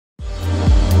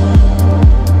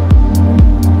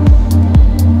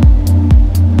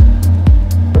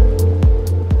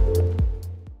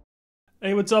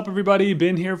what's up everybody?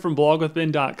 Ben here from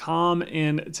blogwithben.com,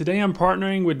 and today I'm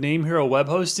partnering with NameHero Web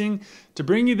Hosting to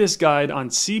bring you this guide on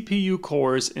CPU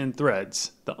cores and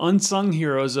threads, the unsung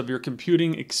heroes of your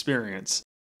computing experience.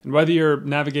 And whether you're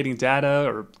navigating data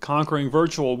or conquering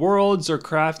virtual worlds or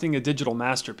crafting a digital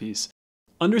masterpiece,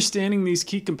 understanding these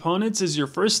key components is your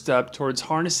first step towards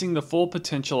harnessing the full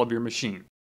potential of your machine.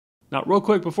 Now, real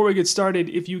quick, before we get started,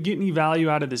 if you get any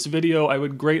value out of this video, I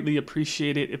would greatly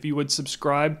appreciate it if you would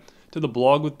subscribe to the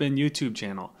Blog with Ben YouTube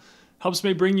channel. Helps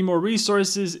me bring you more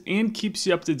resources and keeps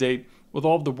you up to date with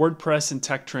all of the WordPress and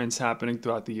tech trends happening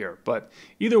throughout the year. But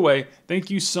either way, thank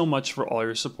you so much for all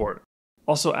your support.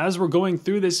 Also, as we're going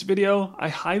through this video, I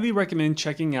highly recommend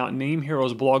checking out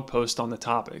NameHero's blog post on the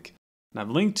topic. And I've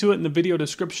linked to it in the video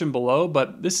description below,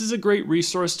 but this is a great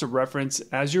resource to reference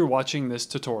as you're watching this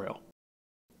tutorial.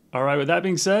 Alright, with that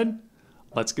being said,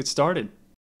 let's get started.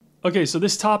 Okay, so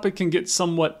this topic can get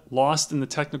somewhat lost in the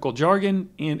technical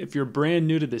jargon, and if you're brand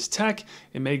new to this tech,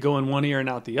 it may go in one ear and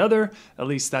out the other. At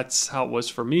least that's how it was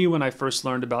for me when I first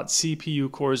learned about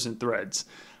CPU cores and threads.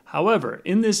 However,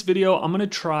 in this video, I'm going to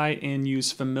try and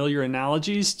use familiar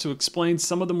analogies to explain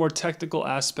some of the more technical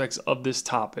aspects of this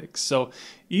topic. So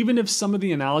even if some of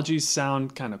the analogies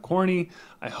sound kind of corny,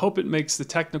 I hope it makes the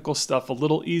technical stuff a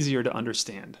little easier to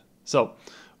understand. So,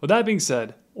 with that being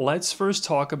said, let's first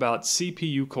talk about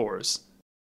CPU cores.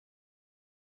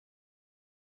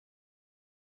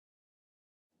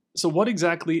 So what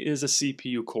exactly is a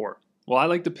CPU core? Well, I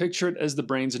like to picture it as the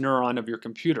brain's neuron of your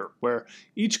computer, where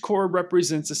each core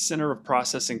represents a center of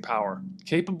processing power,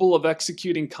 capable of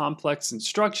executing complex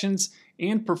instructions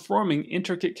and performing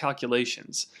intricate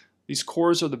calculations. These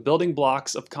cores are the building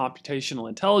blocks of computational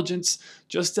intelligence.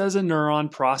 Just as a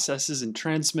neuron processes and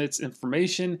transmits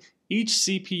information, each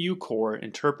CPU core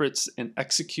interprets and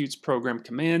executes program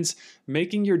commands,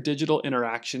 making your digital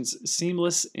interactions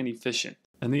seamless and efficient.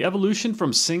 And the evolution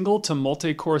from single to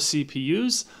multi-core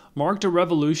CPUs marked a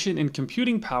revolution in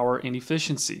computing power and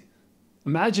efficiency.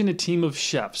 Imagine a team of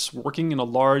chefs working in a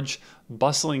large,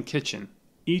 bustling kitchen.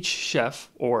 Each chef,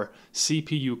 or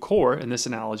CPU core in this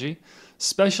analogy,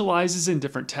 specializes in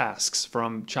different tasks,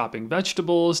 from chopping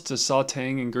vegetables to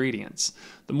sautéing ingredients.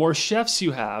 The more chefs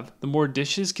you have, the more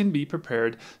dishes can be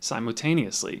prepared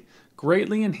simultaneously,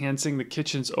 greatly enhancing the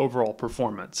kitchen's overall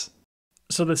performance.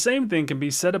 So the same thing can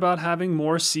be said about having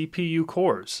more CPU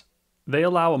cores. They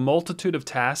allow a multitude of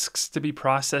tasks to be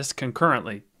processed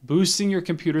concurrently, boosting your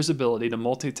computer's ability to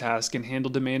multitask and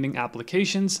handle demanding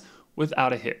applications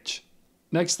without a hitch.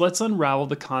 Next, let's unravel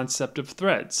the concept of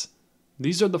threads.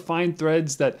 These are the fine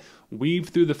threads that weave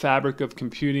through the fabric of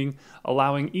computing,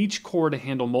 allowing each core to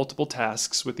handle multiple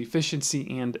tasks with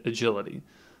efficiency and agility.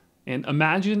 And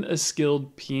imagine a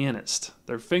skilled pianist.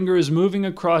 Their fingers moving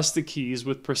across the keys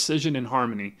with precision and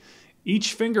harmony.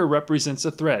 Each finger represents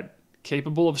a thread,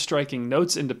 capable of striking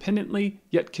notes independently,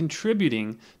 yet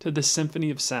contributing to the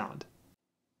symphony of sound.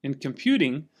 In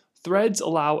computing, threads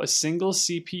allow a single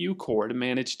CPU core to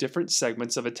manage different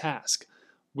segments of a task,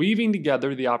 weaving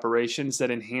together the operations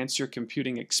that enhance your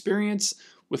computing experience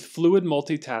with fluid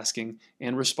multitasking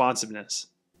and responsiveness.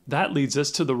 That leads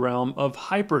us to the realm of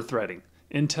hyperthreading,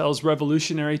 Intel's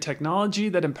revolutionary technology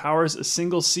that empowers a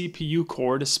single CPU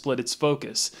core to split its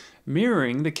focus,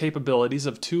 mirroring the capabilities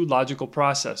of two logical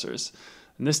processors.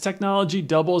 And this technology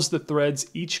doubles the threads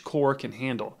each core can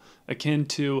handle, akin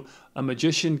to a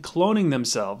magician cloning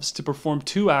themselves to perform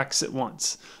two acts at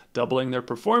once, doubling their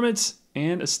performance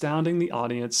and astounding the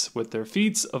audience with their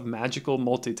feats of magical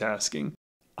multitasking.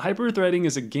 Hyperthreading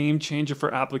is a game changer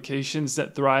for applications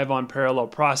that thrive on parallel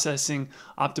processing,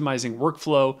 optimizing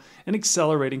workflow, and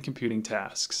accelerating computing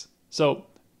tasks. So,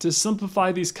 to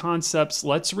simplify these concepts,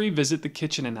 let's revisit the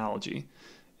kitchen analogy.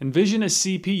 Envision a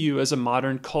CPU as a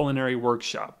modern culinary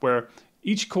workshop, where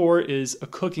each core is a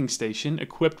cooking station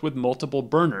equipped with multiple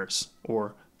burners,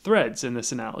 or threads in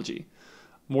this analogy.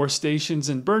 More stations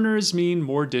and burners mean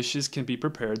more dishes can be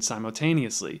prepared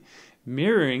simultaneously,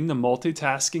 mirroring the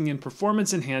multitasking and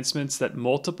performance enhancements that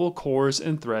multiple cores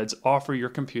and threads offer your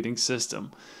computing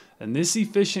system. And this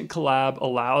efficient collab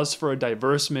allows for a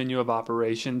diverse menu of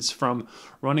operations, from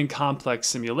running complex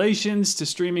simulations to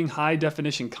streaming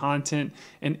high-definition content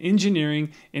and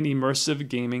engineering and immersive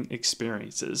gaming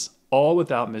experiences, all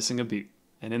without missing a beat.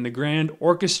 And in the grand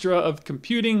orchestra of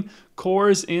computing,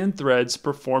 cores and threads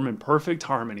perform in perfect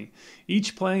harmony,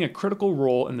 each playing a critical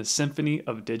role in the symphony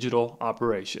of digital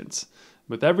operations.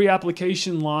 With every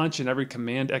application launch and every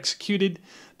command executed,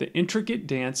 the intricate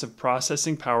dance of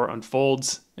processing power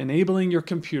unfolds, enabling your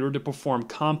computer to perform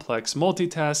complex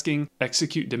multitasking,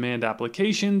 execute demand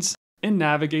applications, and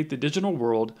navigate the digital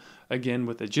world, again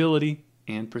with agility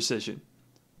and precision.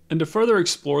 And to further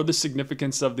explore the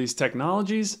significance of these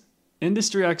technologies,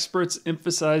 industry experts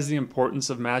emphasize the importance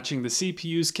of matching the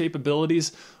CPU's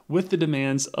capabilities with the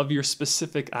demands of your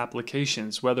specific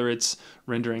applications, whether it's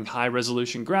rendering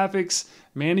high-resolution graphics,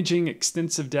 managing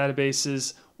extensive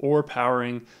databases, or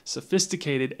powering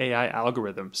sophisticated AI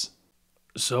algorithms.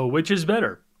 So which is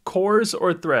better, cores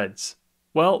or threads?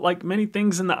 Well, like many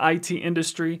things in the IT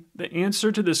industry, the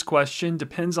answer to this question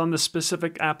depends on the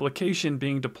specific application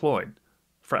being deployed.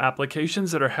 For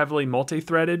applications that are heavily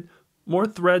multi-threaded, more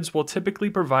threads will typically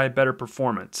provide better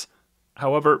performance.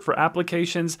 However, for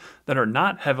applications that are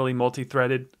not heavily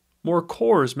multi-threaded, more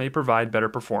cores may provide better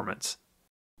performance.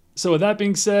 So with that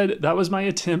being said, that was my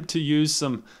attempt to use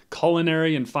some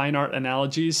culinary and fine art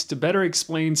analogies to better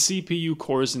explain CPU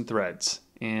cores and threads.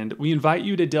 And we invite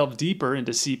you to delve deeper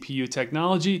into CPU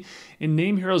technology in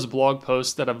NameHero's blog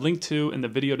post that I've linked to in the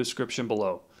video description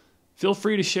below. Feel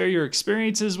free to share your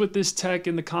experiences with this tech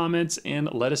in the comments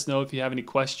and let us know if you have any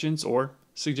questions or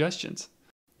suggestions.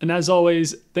 And as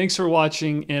always, thanks for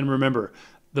watching, and remember,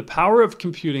 the power of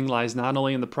computing lies not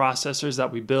only in the processors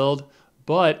that we build,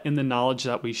 but in the knowledge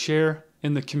that we share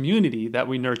in the community that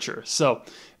we nurture. So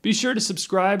be sure to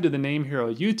subscribe to the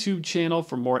NameHero YouTube channel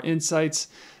for more insights.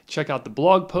 Check out the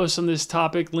blog post on this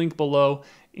topic, link below,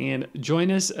 and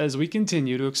join us as we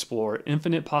continue to explore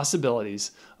infinite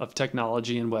possibilities of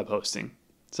technology and web hosting.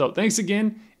 So thanks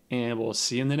again, and we'll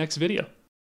see you in the next video.